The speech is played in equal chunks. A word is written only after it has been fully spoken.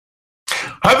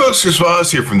Hi, folks. Chris Voss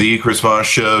here from the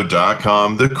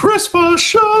ChrisVossShow.com, the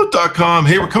ChrisVossShow.com.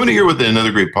 Hey, we're coming here with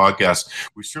another great podcast.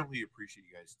 We certainly appreciate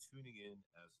you guys tuning in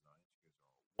as a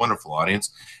wonderful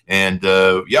audience. And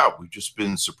we've just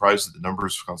been surprised that the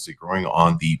numbers are constantly growing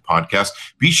on the podcast.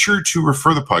 Be sure to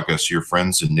refer the podcast to your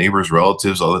friends and neighbors,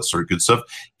 relatives, all that sort of good stuff.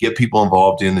 Get people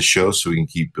involved in the show so we can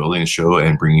keep building a show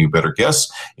and bringing you better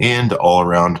guests and all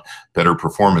around better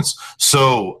performance.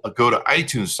 So go to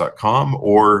iTunes.com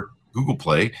or Google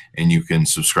Play, and you can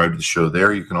subscribe to the show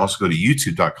there. You can also go to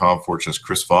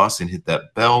youtube.com/Chris Voss and hit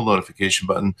that bell notification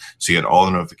button so you get all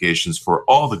the notifications for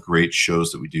all the great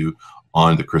shows that we do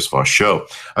on the Chris Voss Show.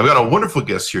 I've got a wonderful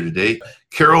guest here today,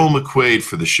 Carol McQuaid,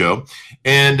 for the show.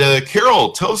 And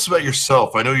Carol, tell us about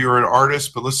yourself. I know you're an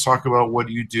artist, but let's talk about what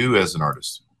you do as an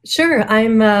artist. Sure.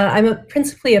 I'm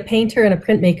principally a painter and a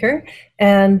printmaker,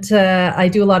 and I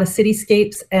do a lot of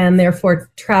cityscapes and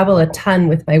therefore travel a ton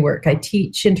with my work. I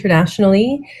teach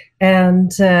internationally,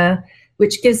 and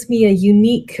which gives me a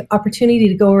unique opportunity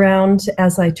to go around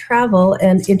as I travel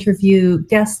and interview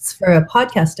guests for a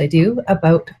podcast I do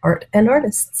about art and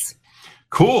artists.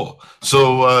 Cool.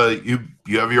 So you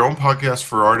have your own podcast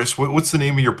for artists. What's the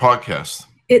name of your podcast?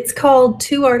 It's called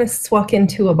Two Artists Walk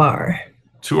Into a Bar.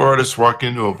 Two artists walk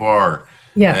into a bar.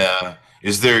 Yeah.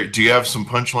 Do you have some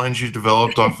punchlines you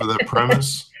developed off of that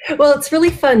premise? Well, it's really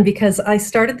fun because I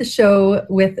started the show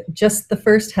with just the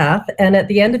first half, and at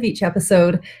the end of each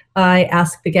episode, I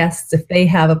ask the guests if they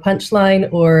have a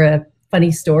punchline or a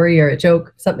funny story or a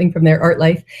joke, something from their art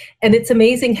life. And it's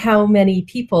amazing how many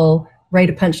people write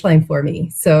a punchline for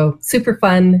me. So super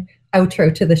fun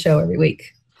outro to the show every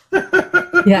week.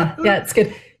 Yeah, it's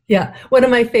good. Yeah, one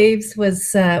of my faves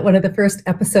was one of the first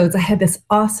episodes. I had this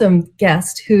awesome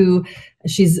guest who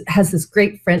has this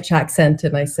great French accent,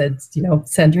 and I said,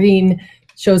 Sandrine,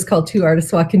 show's called Two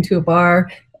Artists Walk Into a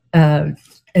Bar, and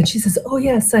she says, oh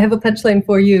yes, I have a punchline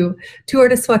for you. Two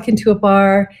artists walk into a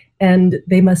bar, and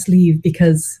they must leave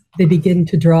because they begin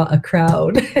to draw a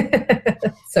crowd.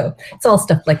 So it's all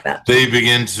stuff like that. They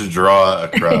begin to draw a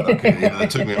crowd. Okay,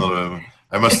 that took me a little bit.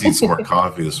 I must need some more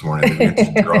coffee this morning. They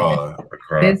begin to draw a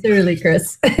crowd. It's early,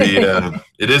 Chris.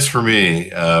 It is for me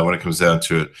when it comes down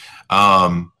to it.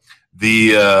 And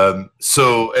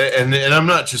I'm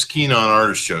not just keen on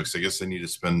artist jokes. I guess I need to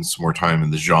spend some more time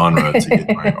in the genre to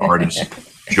get my artist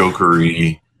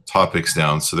jokery topics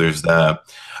down. So there's that.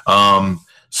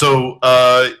 So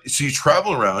you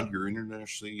travel around. You're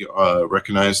internationally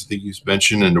recognized. I think you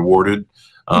mentioned and awarded.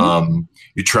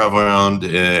 You travel around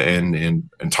and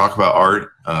talk about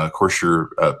art. Of course, you're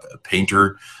a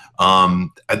painter.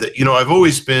 I've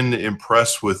always been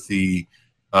impressed with the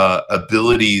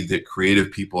ability that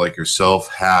creative people like yourself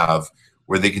have,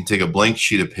 where they can take a blank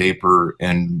sheet of paper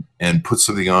and put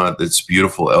something on it that's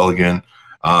beautiful, elegant,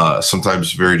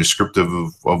 sometimes very descriptive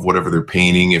of whatever they're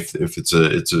painting. If it's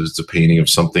a painting of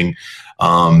something,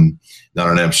 not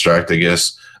an abstract, I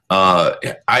guess.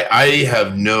 I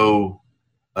have no.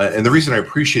 And the reason I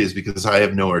appreciate it is because I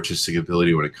have no artistic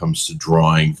ability when it comes to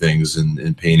drawing things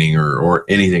and painting or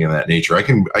anything of that nature. I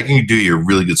can do you a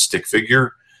really good stick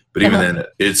figure, but even then,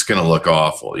 it's going to look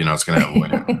awful. It's going to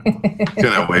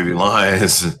have wavy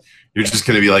lines. You're just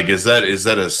going to be like, is that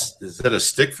a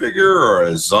stick figure or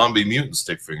a zombie mutant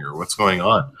stick figure? What's going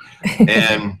on?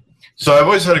 And so I've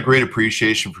always had a great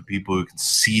appreciation for people who can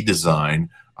see design.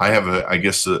 I have a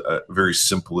very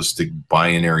simplistic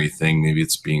binary thing. Maybe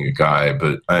it's being a guy,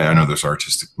 but I know there's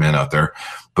artistic men out there.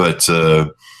 But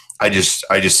I just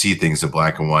see things in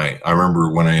black and white. I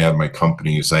remember when I had my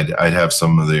companies, I'd have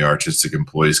some of the artistic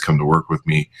employees come to work with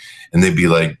me, and they'd be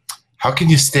like, "How can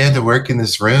you stand to work in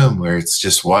this room where it's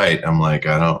just white?" I'm like,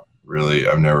 I've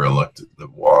never looked at the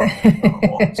walls.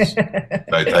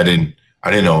 I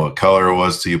didn't know what color it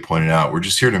was till you pointed out. We're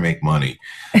just here to make money.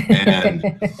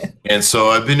 And so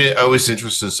I was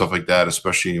interested in stuff like that,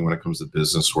 especially when it comes to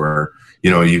business where,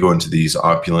 you go into these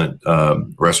opulent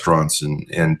restaurants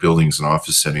and buildings and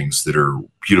office settings that are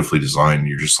beautifully designed. And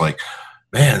you're just like,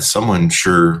 man, someone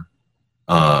sure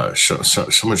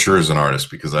is an artist,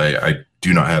 because I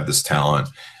do not have this talent.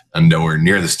 I'm nowhere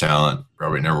near this talent.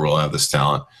 Probably never will have this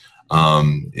talent. So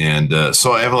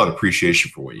I have a lot of appreciation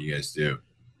for what you guys do.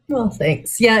 Well,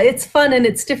 thanks. Yeah, it's fun and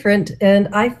it's different. And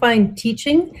I find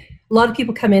teaching, a lot of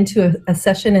people come into a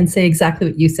session and say exactly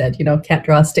what you said, can't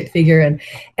draw a stick figure,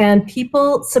 and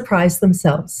people surprise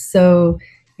themselves. So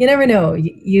you never know.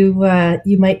 You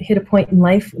might hit a point in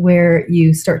life where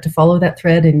you start to follow that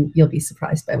thread and you'll be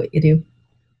surprised by what you do.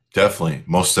 Definitely.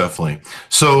 Most definitely.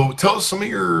 So tell us some of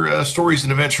your stories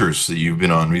and adventures that you've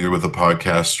been on, either with a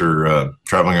podcast or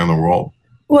traveling around the world.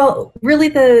 Well, really,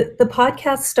 the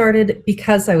podcast started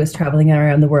because I was traveling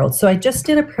around the world. So I just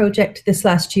did a project this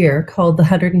last year called the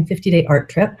 150-day art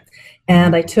trip,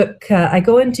 and I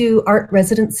go and do art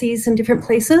residencies in different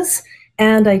places,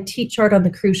 and I teach art on the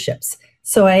cruise ships.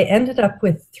 So I ended up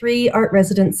with 3 art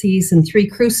residencies and 3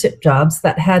 cruise ship jobs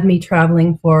that had me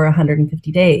traveling for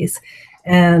 150 days,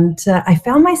 and I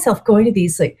found myself going to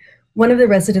these like. One of the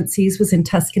residencies was in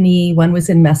Tuscany, one was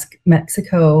in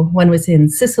Mexico, one was in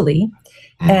Sicily.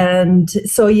 And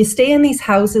so you stay in these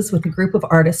houses with a group of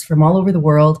artists from all over the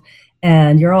world,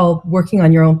 and you're all working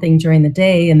on your own thing during the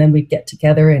day, and then we'd get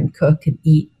together and cook and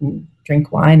eat and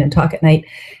drink wine and talk at night.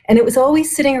 And it was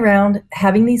always sitting around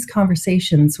having these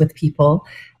conversations with people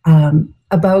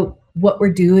about what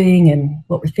we're doing and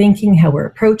what we're thinking, how we're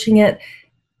approaching it.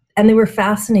 And they were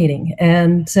fascinating.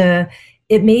 And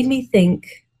it made me think,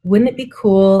 wouldn't it be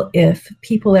cool if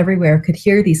people everywhere could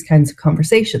hear these kinds of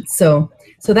conversations? So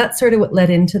that's sort of what led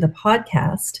into the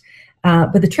podcast.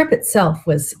 But the trip itself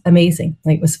was amazing.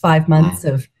 Like, it was 5 months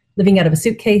of living out of a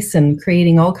suitcase and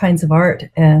creating all kinds of art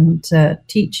and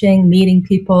teaching, meeting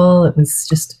people. It was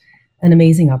just an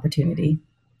amazing opportunity.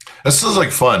 That sounds like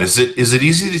fun. Is it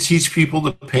easy to teach people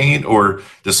to paint, or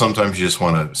does sometimes you just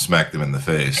want to smack them in the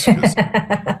face?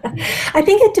 I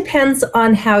think it depends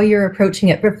on how you're approaching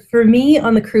it. But for me,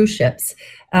 on the cruise ships,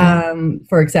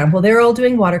 for example, they're all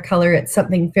doing watercolor. It's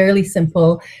something fairly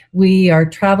simple. We are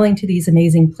traveling to these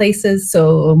amazing places.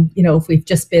 So, if we've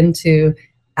just been to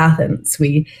Athens,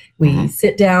 we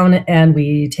sit down and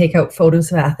we take out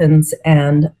photos of Athens,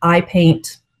 and I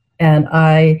paint, and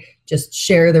I just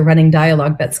share the running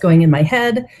dialogue that's going in my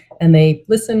head, and they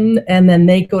listen, and then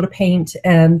they go to paint,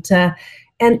 and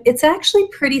it's actually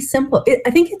pretty simple.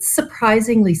 I think it's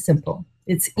surprisingly simple.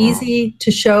 It's easy to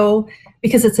show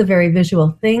because it's a very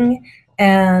visual thing,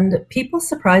 and people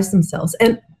surprise themselves.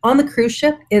 And on the cruise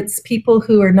ship, it's people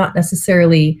who are not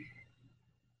necessarily,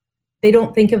 they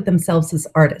don't think of themselves as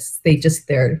artists.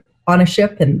 They're on a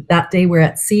ship, and that day we're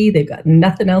at sea. They've got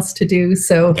nothing else to do.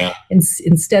 So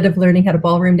instead of learning how to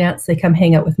ballroom dance, they come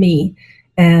hang out with me.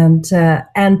 And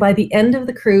by the end of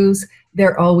the cruise,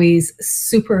 they're always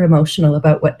super emotional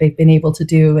about what they've been able to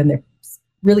do, and they're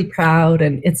really proud.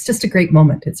 And it's just a great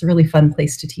moment. It's a really fun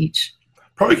place to teach.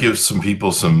 Probably gives some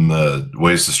people some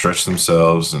ways to stretch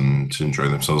themselves and to enjoy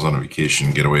themselves on a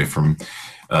vacation, get away from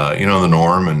the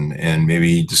norm, and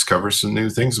maybe discover some new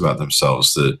things about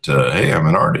themselves that, hey, I'm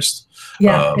an artist.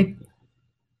 Yeah.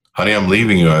 Honey, I'm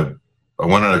leaving you. I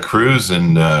went on a cruise,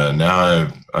 and now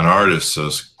I'm an artist. So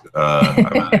I'm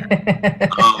out of here.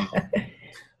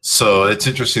 So it's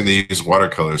interesting they use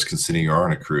watercolors considering you are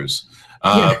on a cruise.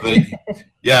 But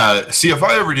yeah, see, if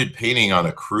I ever did painting on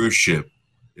a cruise ship,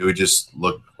 it would just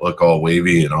look all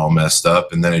wavy and all messed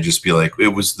up, and then it'd just be like it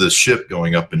was the ship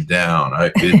going up and down.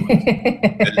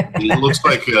 It looks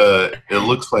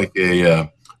like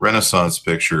a Renaissance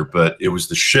picture, but it was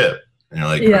the ship, and you're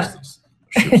like, ships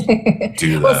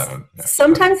do that. Well,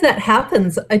 sometimes that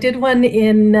happens. I did one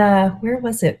in where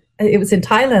was it? It was in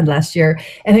Thailand last year,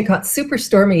 and it got super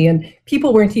stormy, and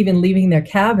people weren't even leaving their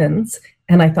cabins.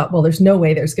 And I thought, well, there's no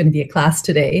way there's going to be a class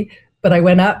today. But I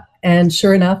went up, and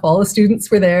sure enough, all the students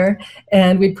were there,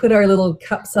 and we'd put our little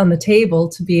cups on the table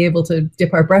to be able to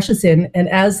dip our brushes in. And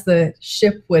as the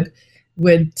ship would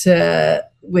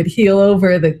heel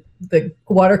over, the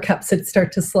water cups would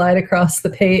start to slide across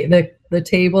the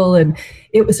table, and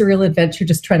it was a real adventure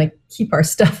just trying to keep our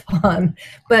stuff on.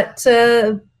 But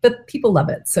people love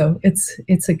it, so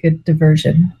it's a good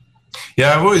diversion.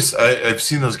 Yeah, I've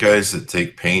seen those guys that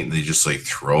take paint and they just like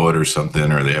throw it or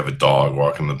something, or they have a dog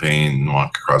walking the paint and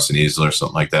walk across an easel or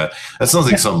something like that. That sounds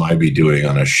like something I'd be doing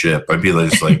on a ship. I'd be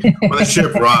just like, when the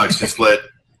ship rocks, just let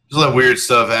weird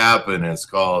stuff happen. It's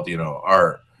called,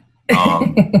 art.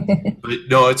 But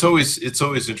no, it's always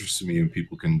interesting to me when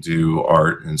people can do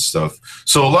art and stuff.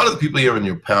 So a lot of the people here on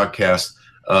your podcast,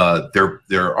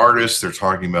 they're artists. They're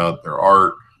talking about their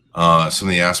art. Some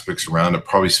of the aspects around it,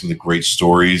 probably some of the great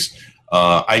stories.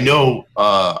 I know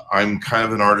I'm kind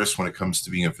of an artist when it comes to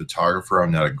being a photographer.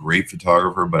 I'm not a great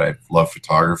photographer, but I love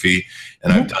photography,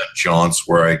 and I've done jaunts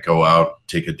where I go out,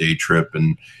 take a day trip,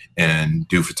 and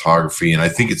do photography. And I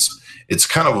think it's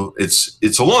kind of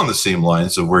it's along the same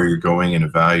lines of where you're going and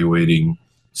evaluating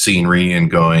scenery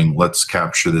and going, let's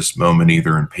capture this moment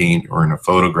either in paint or in a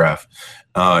photograph.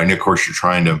 And of course, you're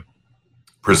trying to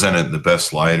present it in the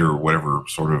best light or whatever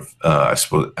sort of, I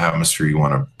suppose, atmosphere you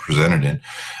want to present it in.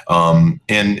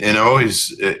 And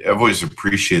I've always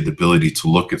appreciated the ability to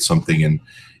look at something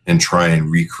and try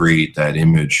and recreate that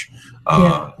image,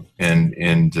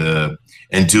 and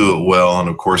do it well. And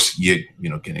of course, getting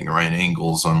the right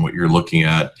angles on what you're looking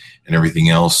at and everything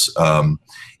else.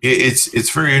 It's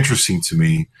very interesting to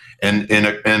me. And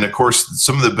of course,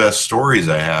 some of the best stories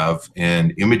I have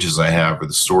and images I have are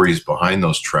the stories behind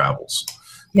those travels.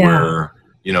 Yeah. Where,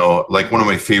 like one of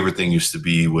my favorite things used to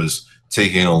be was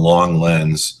taking a long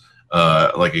lens,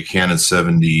 like a Canon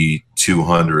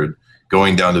 70-200,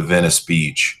 going down to Venice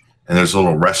Beach. And there's a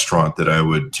little restaurant that I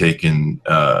would take and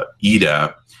eat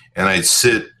at. And I'd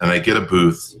sit and I'd get a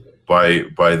booth by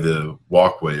the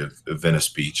walkway of Venice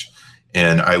Beach.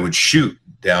 And I would shoot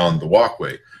down the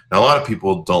walkway. Now, a lot of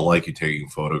people don't like you taking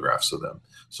photographs of them.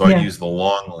 So I use the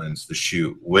long lens to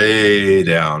shoot way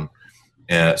down,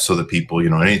 so that people,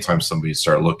 anytime somebody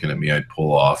start looking at me, I'd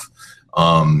pull off.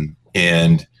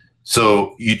 And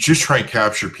so you just try and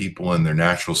capture people in their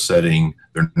natural setting,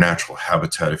 their natural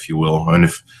habitat, if you will. And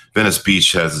if Venice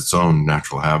Beach has its own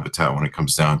natural habitat when it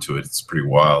comes down to it, it's pretty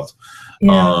wild.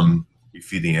 Yeah. You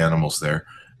feed the animals there.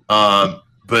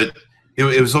 But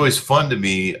it was always fun to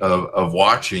me of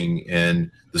watching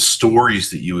and the stories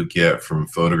that you would get from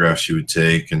photographs you would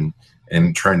take and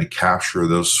trying to capture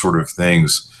those sort of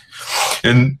things.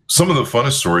 And some of the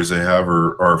funnest stories I have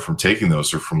are from taking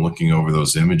those, or from looking over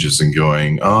those images and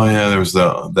going, oh yeah, there was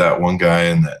that one guy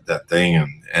and that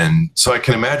thing. And so I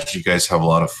can imagine you guys have a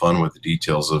lot of fun with the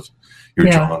details of your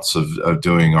jaunts of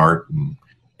doing art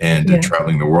and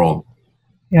traveling the world.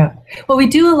 Yeah. Well, we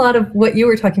do a lot of what you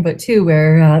were talking about too,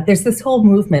 where there's this whole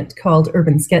movement called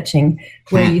urban sketching,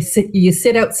 where you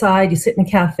sit outside, you sit in a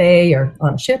cafe or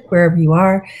on a ship, wherever you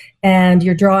are, and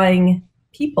you're drawing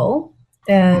people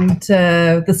and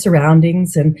the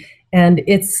surroundings, and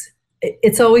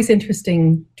it's always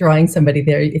interesting drawing somebody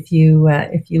there. If you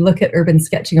look at urban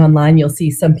sketching online, you'll see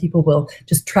some people will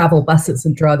just travel buses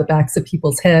and draw the backs of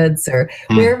people's heads or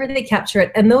wherever they capture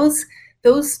it, and those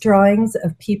drawings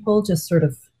of people just sort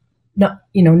of not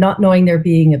knowing they're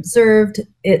being observed.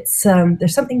 It's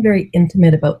there's something very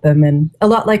intimate about them, and a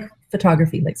lot like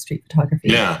photography, like street photography.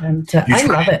 Yeah, and I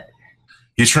love it.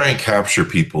 You try and capture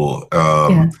people.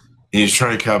 You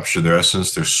try to capture their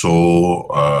essence, their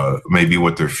soul, maybe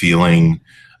what they're feeling,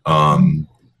 and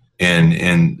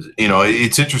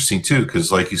it's interesting too,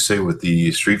 because like you say with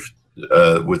the street,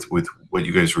 with what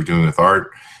you guys were doing with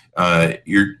art,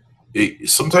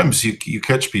 sometimes you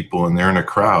catch people and they're in a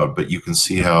crowd, but you can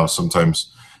see how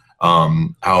sometimes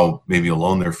how maybe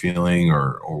alone they're feeling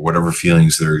or whatever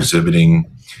feelings they're exhibiting,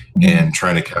 and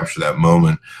trying to capture that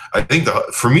moment. I think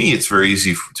for me, it's very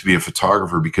easy to be a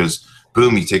photographer because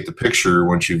boom, you take the picture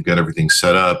once you've got everything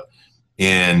set up,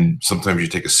 and sometimes you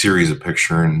take a series of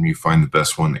pictures and you find the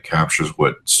best one that captures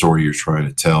what story you're trying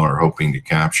to tell or hoping to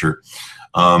capture.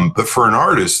 But for an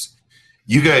artist,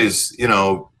 you guys,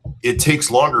 it takes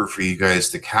longer for you guys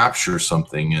to capture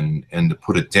something and to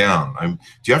put it down.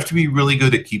 Do you have to be really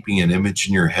good at keeping an image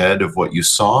in your head of what you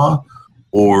saw,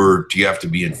 or do you have to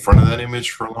be in front of that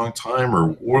image for a long time, or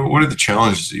what are the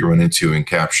challenges that you run into in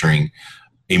capturing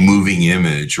a moving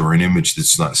image or an image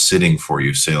that's not sitting for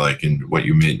you, say like in what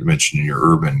you mentioned in your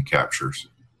urban captures?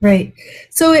 Right.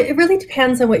 So it really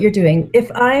depends on what you're doing.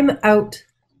 If I'm out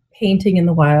painting in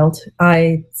the wild,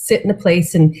 I sit in a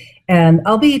place and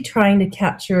I'll be trying to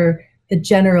capture the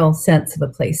general sense of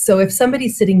a place. So if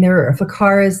somebody's sitting there, or if a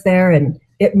car is there and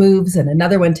it moves and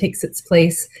another one takes its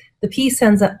place, the piece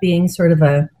ends up being sort of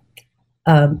a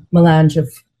melange of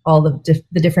all of the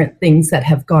different things that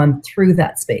have gone through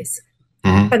that space.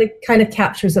 But it kind of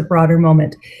captures a broader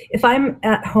moment. If I'm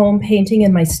at home painting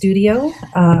in my studio,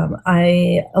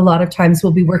 I a lot of times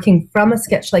will be working from a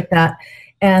sketch like that.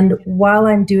 And while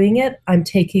I'm doing it, I'm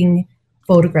taking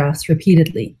photographs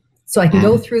repeatedly. So I can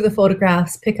go through the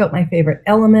photographs, pick out my favorite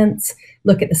elements,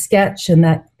 look at the sketch, and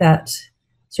that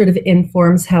sort of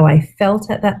informs how I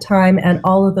felt at that time. And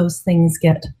all of those things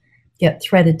get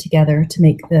threaded together to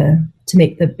make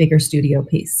the bigger studio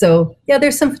piece. So yeah,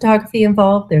 there's some photography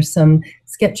involved, there's some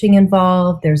sketching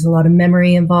involved, there's a lot of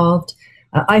memory involved.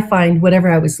 I find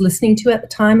whatever I was listening to at the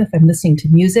time, if I'm listening to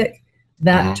music,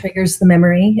 that triggers the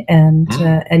memory and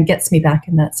gets me back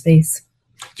in that space.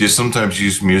 Do you sometimes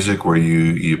use music where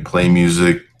you play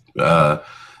music that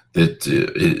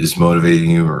is motivating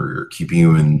you or keeping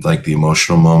you in like the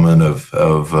emotional moment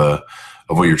of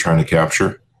what you're trying to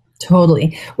capture?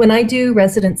 Totally. When I do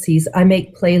residencies, I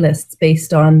make playlists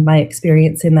based on my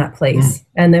experience in that place.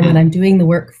 And then when I'm doing the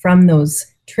work from those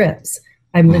trips,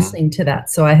 I'm listening to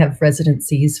that. So I have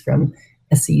residencies from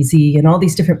SEZ and all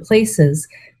these different places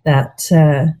that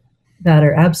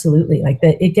are absolutely like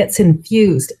that. It gets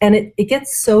infused, and it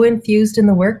gets so infused in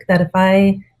the work that if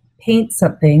I paint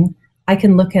something, I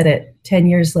can look at it 10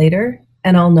 years later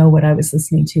and I'll know what I was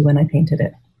listening to when I painted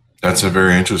it. That's a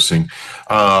very interesting.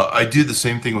 I do the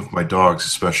same thing with my dogs,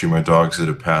 especially my dogs that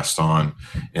have passed on.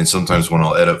 And sometimes when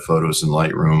I'll edit photos in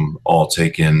Lightroom, I'll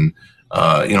take in,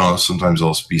 sometimes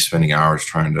I'll be spending hours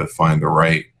trying to find the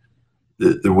right,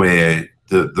 the way,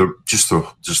 just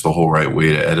the whole right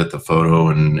way to edit the photo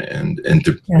and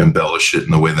to embellish it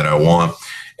in the way that I want.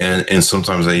 And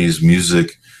sometimes I use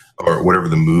music or whatever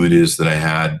the mood is that I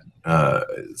had.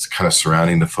 It's kind of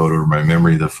surrounding the photo or my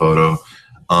memory of the photo.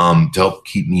 To help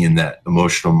keep me in that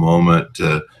emotional moment,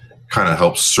 to kind of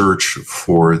help search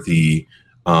for the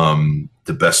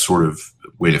best sort of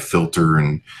way to filter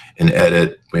and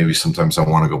edit. Maybe sometimes I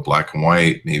want to go black and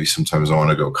white. Maybe sometimes I want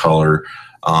to go color.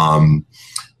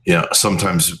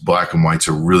 Sometimes black and white's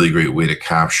a really great way to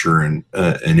capture an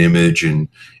image and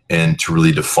to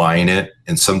really define it.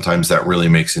 And sometimes that really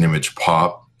makes an image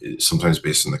pop. Sometimes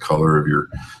based on the color of your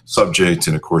subject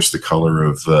and of course the color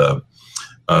of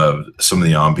some of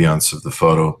the ambiance of the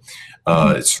photo,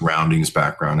 its surroundings,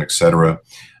 background, etc.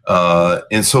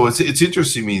 And so it's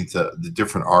interesting to me the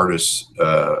different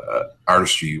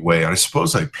artistry way. And I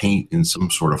suppose I paint in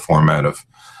some sort of format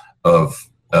of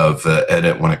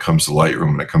edit when it comes to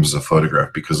Lightroom, when it comes to a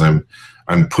photograph, because I'm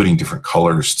putting different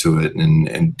colors to it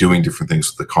and doing different things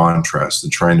with the contrast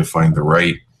and trying to find the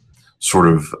right sort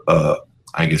of,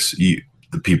 I guess the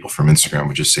people from Instagram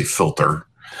would just say filter,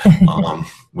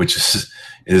 which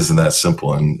isn't that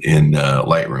simple in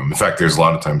Lightroom. In fact, there's a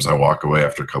lot of times I walk away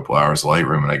after a couple hours of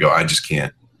Lightroom and I go, I just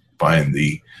can't find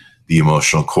the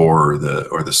emotional core or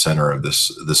the center of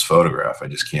this photograph. I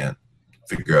just can't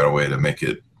figure out a way to make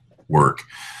it work.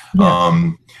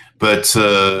 Yeah.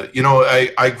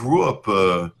 I grew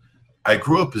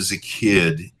up as a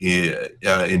kid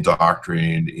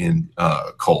indoctrinated in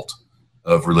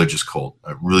a religious cult,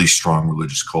 a really strong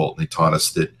religious cult. And they taught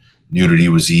us that nudity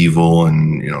was evil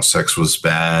and sex was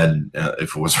bad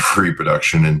if it wasn't for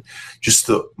reproduction, and just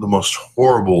the most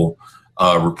horrible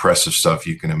repressive stuff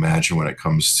you can imagine when it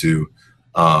comes to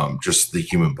just the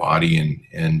human body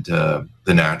and the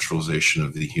naturalization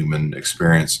of the human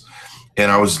experience. And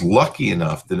I was lucky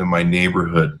enough that in my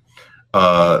neighborhood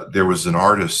there was an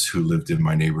artist who lived in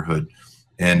my neighborhood,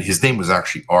 and his name was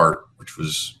actually Art, which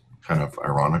was kind of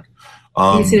ironic.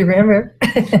 Easy to remember.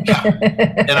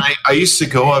 And I used to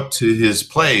go up to his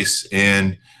place,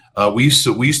 and we used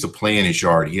to play in his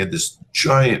yard. He had this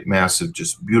giant, massive,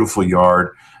 just beautiful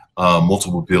yard,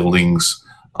 multiple buildings.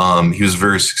 He was a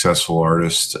very successful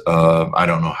artist. I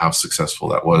don't know how successful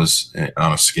that was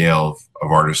on a scale of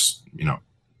artists,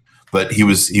 but he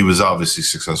was obviously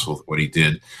successful with what he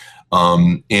did.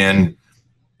 And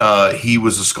he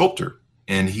was a sculptor,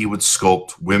 and he would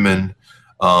sculpt women.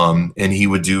 And he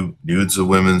would do nudes of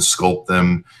women, sculpt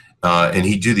them, and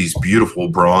he'd do these beautiful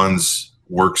bronze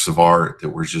works of art that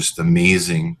were just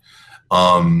amazing.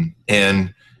 And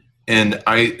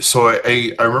I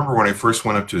remember when I first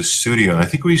went up to his studio, and I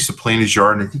think we used to play in his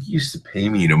yard, and I think he used to pay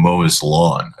me to mow his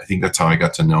lawn. I think that's how I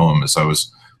got to know him, as I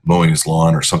was mowing his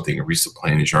lawn or something, and we used to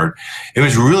play in his yard. It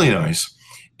was really nice.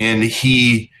 And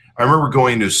I remember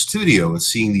going to his studio and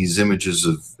seeing these images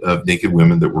of naked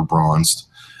women that were bronzed.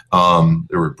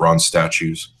 There were bronze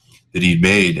statues that he'd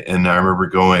made, and I remember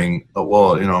going, oh,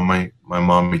 well, my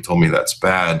mommy told me that's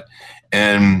bad,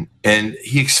 and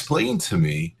he explained to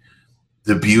me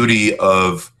the beauty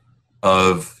of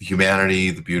humanity,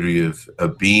 the beauty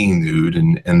of being nude,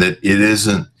 and that it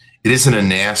isn't a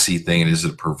nasty thing. It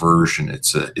isn't a perversion.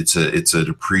 It's an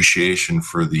appreciation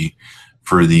for the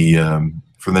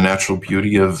natural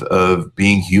beauty of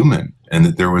being human. And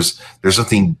that there's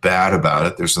nothing bad about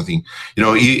it. There's nothing,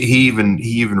 he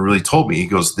even really told me, he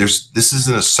goes, this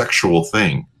isn't a sexual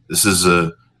thing. This is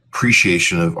a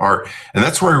appreciation of art. And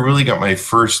that's where I really got my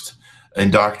first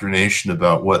indoctrination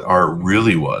about what art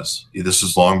really was. This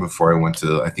was long before I went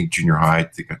to, I think, junior high. I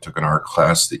think I took an art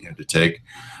class that you had to take.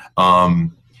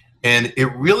 And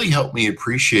it really helped me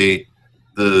appreciate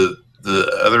the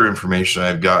other information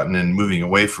I've gotten, and moving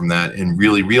away from that and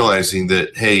really realizing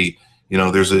that, hey,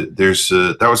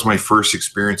 that was my first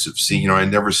experience of seeing,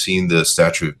 I'd never seen the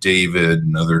Statue of David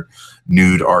and other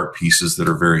nude art pieces that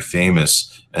are very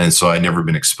famous. And so I'd never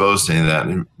been exposed to any of that.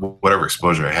 And whatever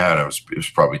exposure I had, it was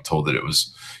probably told that it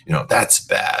was, that's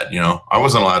bad. I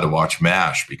wasn't allowed to watch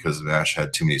MASH because MASH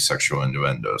had too many sexual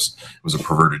innuendos. It was a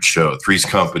perverted show. Three's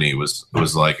Company was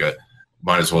like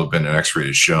might as well have been an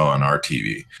X-rated show on our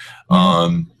TV.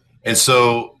 And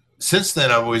so since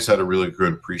then, I've always had a really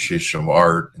good appreciation of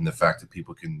art and the fact that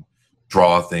people can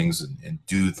draw things and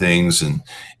do things, and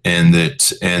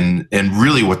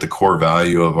really what the core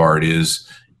value of art is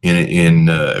in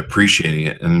appreciating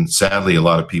it. And sadly, a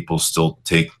lot of people still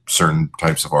take certain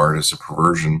types of art as a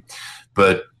perversion,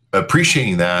 but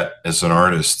appreciating that as an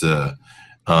artist,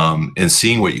 and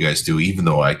seeing what you guys do, even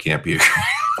though I can't be a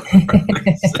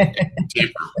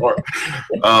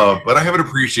but I have an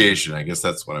appreciation. I guess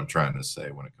that's what I'm trying to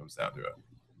say when it comes down to it.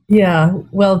 Yeah,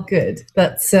 well, good.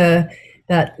 That's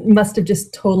that must have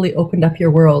just totally opened up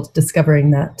your world,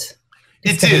 discovering that.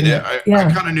 It did. I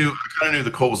kind of knew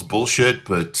the Cole was bullshit,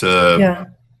 but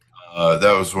that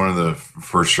was one of the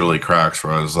first early cracks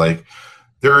where I was like,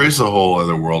 there is a whole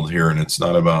other world here, and it's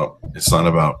not about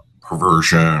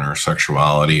perversion or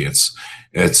sexuality. It's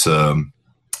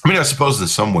I mean, I suppose in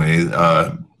some way,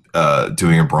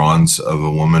 doing a bronze of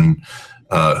a woman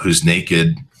who's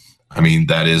naked, I mean,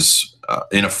 that is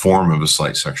in a form of a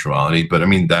slight sexuality, but I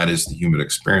mean, that is the human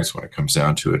experience when it comes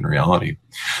down to it in reality.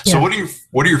 So what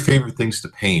are your favorite things to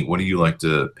paint? What do you like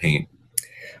to paint?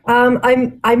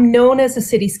 I'm known as a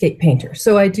cityscape painter.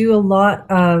 So I do a lot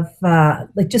of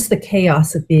like just the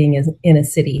chaos of being in a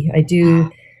city. I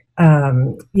do,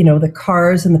 the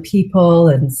cars and the people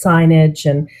and signage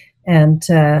and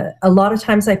a lot of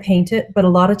times I paint it, but a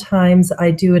lot of times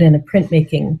I do it in a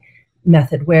printmaking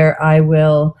method where I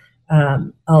will,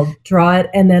 I'll draw it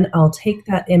and then I'll take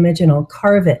that image and I'll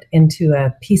carve it into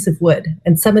a piece of wood.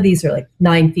 And some of these are like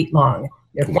 9 feet long.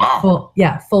 Wow.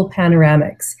 Full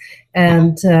panoramics.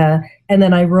 And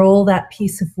then I roll that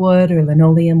piece of wood or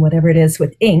linoleum, whatever it is,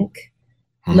 with ink,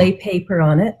 lay paper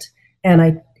on it, and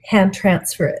I hand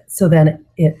transfer it. So then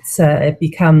it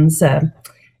becomes,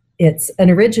 it's an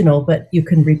original, but you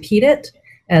can repeat it.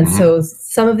 And so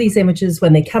some of these images,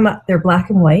 when they come up, they're black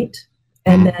and white.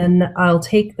 And then I'll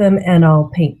take them and I'll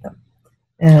paint them.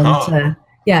 And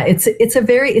it's a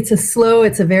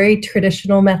very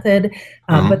traditional method.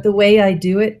 But the way I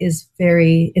do it is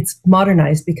it's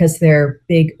modernized because they're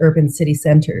big urban city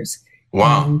centers.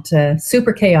 Wow. And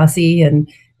super chaosy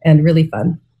and really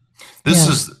fun. This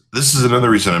is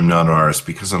another reason I'm not an artist,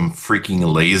 because I'm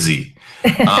freaking lazy.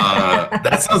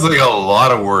 That sounds like a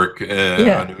lot of work.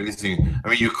 Amazing. I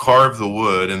mean, you carve the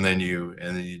wood and then you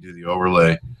do the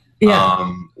overlay.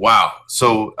 Yeah. Wow.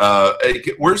 So,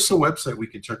 where's the website we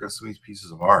can check out some of these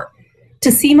pieces of art?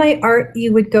 To see my art,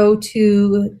 you would go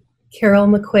to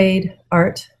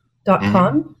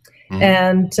carolmcquaidart.com.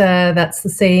 And that's the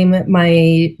same.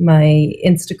 My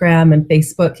Instagram and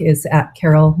Facebook is at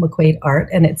Carol McQuaid Art,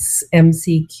 and it's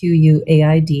McQuaid.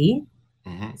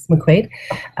 It's McQuaid.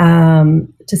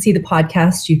 To see the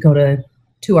podcast, you go to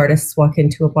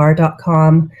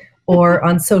twoartistswalkintoabar.com, or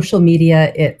on social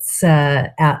media, it's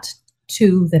at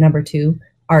 2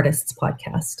 Artists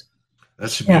Podcast. That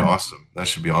should be awesome. That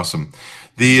should be awesome.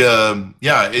 I'm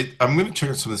going to check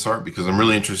out some of this art because I'm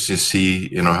really interested to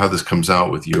see, how this comes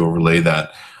out with you overlay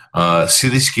that.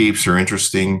 Cityscapes are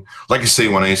interesting. Like I say,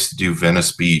 when I used to do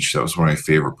Venice Beach, that was one of my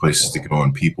favorite places to go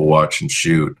and people watch and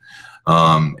shoot.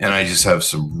 And I just have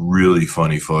some really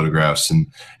funny photographs. And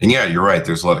yeah, you're right.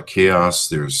 There's a lot of chaos.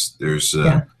 There's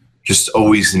just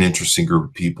always an interesting group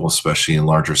of people, especially in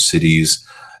larger cities.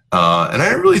 And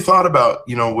I really thought about,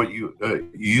 what you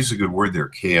use a good word there,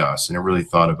 chaos. And I really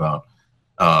thought about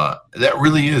that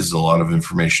really is a lot of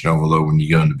information overload when you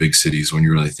go into big cities, when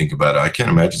you really think about it. I can't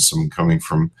imagine someone coming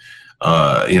from,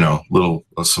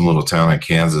 some little town like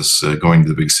Kansas going to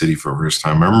the big city for the first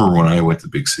time. I remember when I went to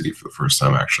the big city for the first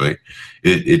time, actually,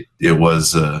 it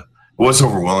was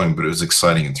overwhelming, but it was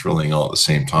exciting and thrilling all at the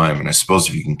same time. And I suppose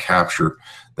if you can capture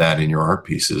that in your art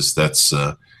pieces, that's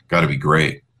got to be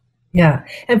great. Yeah.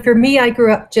 And for me, I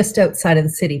grew up just outside of the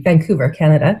city, Vancouver,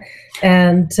 Canada.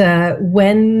 And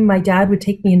when my dad would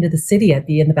take me into the city, I'd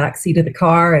be in the back seat of the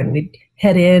car and we'd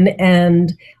head in,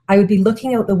 and I would be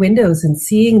looking out the windows and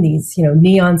seeing these,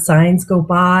 neon signs go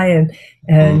by,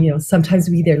 and sometimes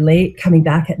we'd be there late, coming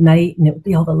back at night, and it would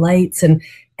be all the lights, and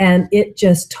it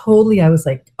just totally, I was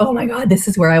like, oh my God, this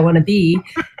is where I want to be.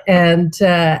 And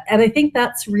I think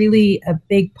that's really a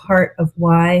big part of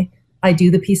why I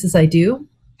do the pieces I do.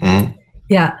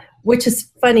 Yeah, which is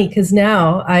funny because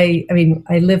now I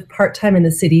live part-time in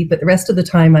the city, but the rest of the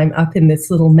time I'm up in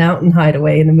this little mountain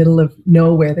hideaway in the middle of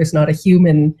nowhere. There's not a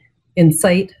human in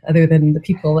sight other than the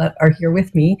people that are here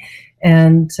with me.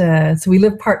 And so we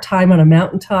live part-time on a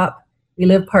mountaintop. We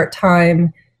live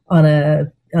part-time on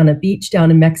a beach down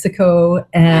in Mexico.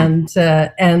 And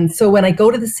so when I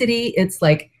go to the city, it's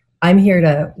like I'm here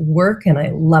to work and I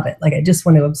love it. Like I just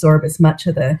want to absorb as much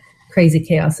of the crazy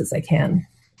chaos as I can.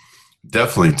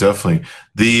 Definitely.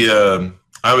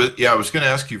 I was going to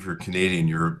ask you if you're Canadian.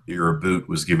 Your boot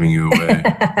was giving you away.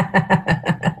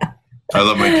 I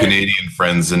love my Canadian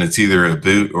friends, and it's either a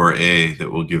boot or a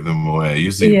that will give them away.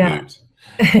 Usually a boot.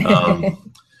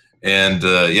 And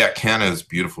yeah, Canada is a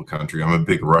beautiful country. I'm a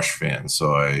big Rush fan,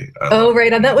 so I oh,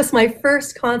 right on. That was my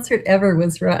first concert ever.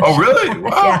 Was Rush. Oh, really?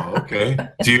 Wow. Yeah. Okay.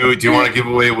 Do you want to give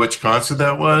away which concert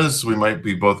that was? We might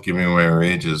be both giving away our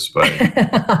ages, but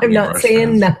I'm not Rush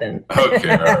saying fans. nothing.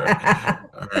 Okay. All right.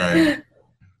 All right.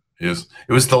 It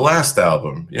was the last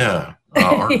album. Yeah.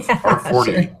 R40.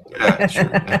 Sure. Yeah. Sure.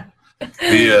 Yeah.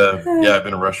 Yeah, I've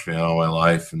been a Rush fan all my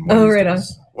life, and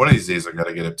one of these days I got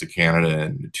to get up to Canada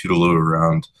and toodaloo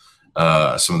around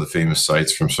some of the famous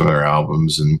sites from some of their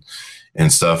albums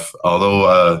and stuff.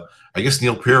 Although I guess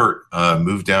Neil Peart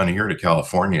moved down here to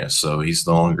California, so he's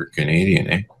no longer Canadian,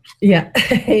 eh? Yeah,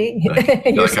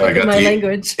 you're speaking my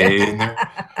language. In there.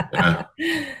 Yeah.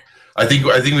 I think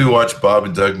we watched Bob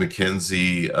and Doug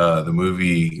McKenzie, the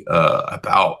movie,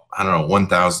 about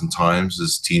 1,000 times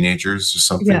as teenagers or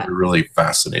something. Yeah. We're really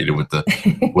fascinated with the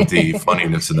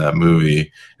funniness in that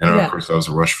movie, and of course I was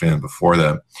a Rush fan before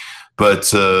that.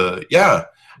 But yeah,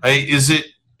 is it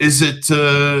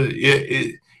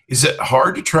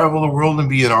hard to travel the world and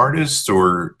be an artist,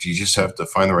 or do you just have to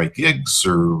find the right gigs,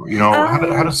 or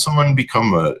how does someone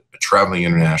become a traveling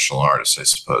international artist? I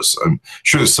suppose I'm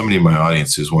sure there's somebody in my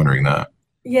audience who's wondering that.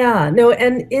 Yeah, no,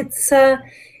 and it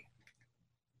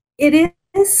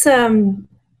is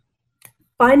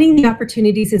finding the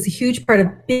opportunities is a huge part of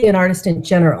being an artist in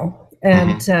general,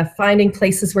 and finding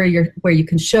places where you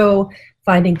can show.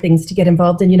 Finding things to get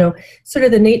involved in, sort of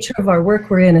the nature of our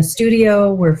work. We're in a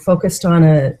studio. We're focused on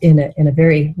in a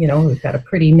very, we've got a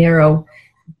pretty narrow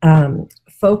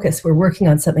focus. We're working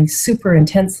on something super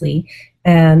intensely,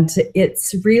 and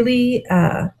it's really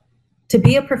to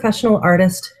be a professional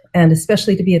artist, and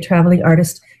especially to be a traveling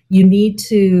artist, you need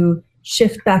to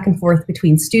shift back and forth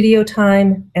between studio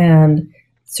time and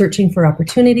searching for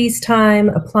opportunities time,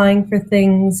 applying for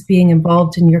things, being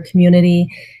involved in your community.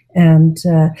 And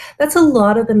that's a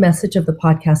lot of the message of the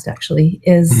podcast, actually,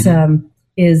 is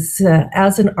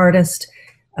as an artist,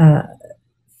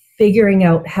 figuring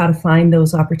out how to find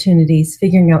those opportunities,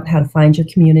 figuring out how to find your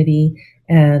community,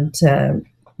 and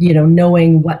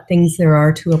knowing what things there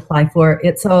are to apply for.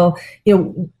 It's all,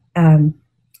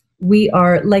 we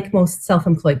are, like most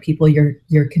self-employed people,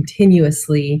 you're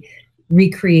continuously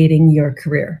recreating your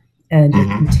career, and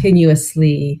you're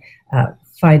continuously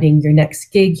finding your next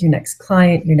gig, your next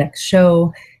client, your next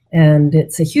show. And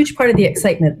it's a huge part of the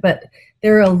excitement. But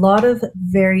there are a lot of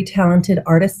very talented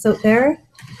artists out there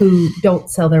who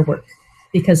don't sell their work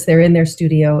because they're in their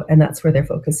studio and that's where their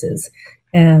focus is.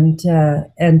 And to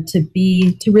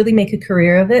really make a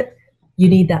career of it, you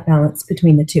need that balance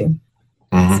between the two.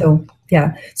 So,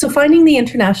 yeah. So finding the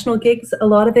international gigs, a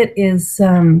lot of it is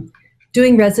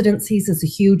doing residencies is a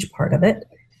huge part of it.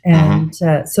 And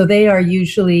so they are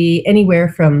usually anywhere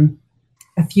from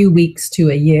a few weeks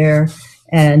to a year,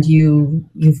 and you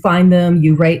find them,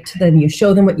 you write to them, you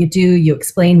show them what you do, you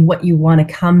explain what you want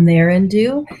to come there and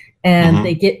do, and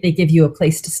they give you a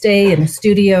place to stay in a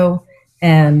studio,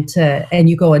 and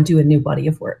you go and do a new body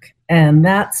of work. And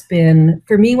that's been,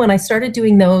 for me, when I started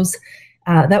doing those,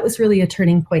 that was really a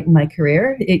turning point in my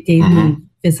career. It gave me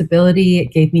visibility, it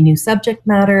gave me new subject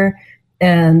matter.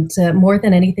 And more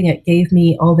than anything, it gave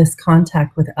me all this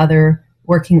contact with other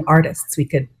working artists. We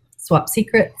could swap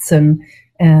secrets and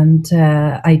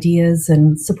ideas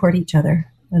and support each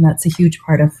other. And that's a huge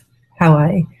part of how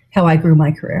I grew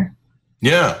my career.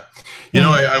 Yeah.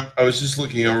 I was just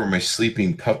looking over my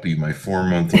sleeping puppy, my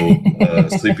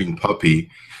 4-month-old sleeping puppy.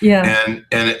 Yeah.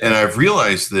 And I've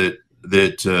realized that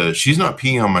she's not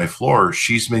peeing on my floor,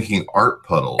 she's making art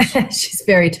puddles. She's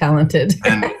very talented.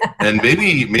 and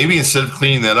maybe instead of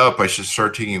cleaning that up, I should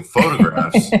start taking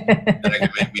photographs. And I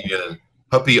can make me a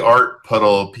puppy art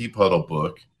pee puddle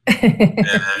book. And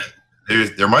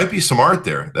there might be some art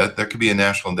there. That could be a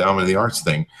National Endowment of the Arts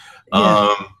thing.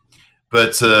 Yeah.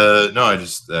 But no,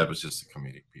 that was just a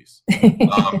comedic piece.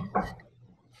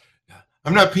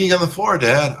 I'm not peeing on the floor,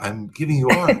 Dad. I'm giving you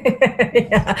art.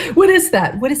 Yeah. What is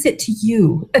that? What is it to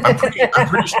you? I'm pretty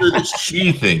sure that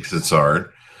she thinks it's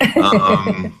art.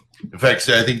 In fact,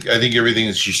 I think everything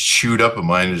is just chewed up of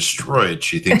mine and destroyed.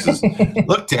 She thinks,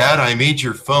 "Look, Dad, I made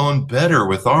your phone better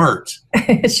with art."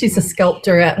 She's a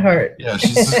sculptor at heart. Yeah,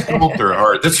 she's a sculptor at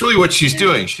heart. That's really what she's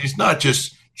doing. She's not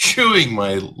just chewing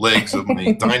my legs of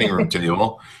my dining room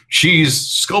table. She's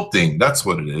sculpting. That's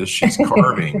what it is. She's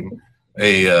carving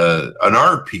an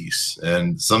art piece,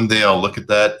 and someday I'll look at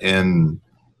that and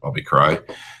I'll be crying.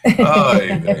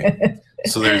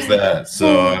 So there's that.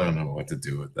 So I don't know what to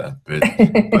do with that, but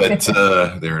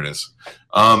there it is.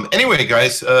 Anyway,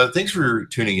 guys, thanks for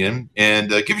tuning in, and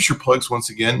give us your plugs once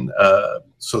again,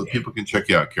 so that people can check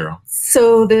you out, Carol.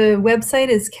 So the website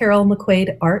is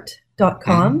carolmcquaidart.com.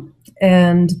 carolmcquaid.com.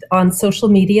 And on social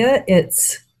media,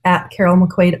 it's at Carol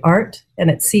McQuaid Art, and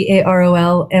it's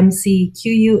CarolMcQuaid.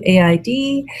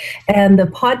 And the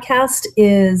podcast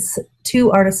is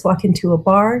Two Artists Walk Into a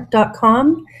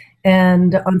Bar.com.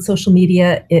 And on social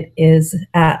media, it is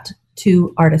at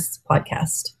Two Artists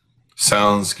Podcast.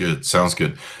 Sounds good. Sounds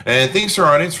good. And thanks to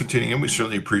our audience for tuning in. We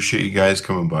certainly appreciate you guys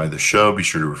coming by the show. Be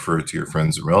sure to refer it to your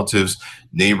friends and relatives,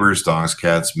 neighbors, dogs,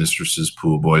 cats, mistresses,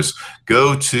 pool boys.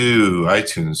 Go to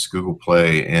iTunes, Google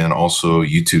Play, and also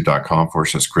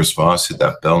youtube.com/Chris Voss. Hit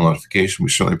that bell notification.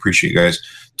 We certainly appreciate you guys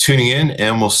tuning in,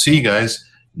 and we'll see you guys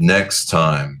next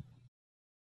time.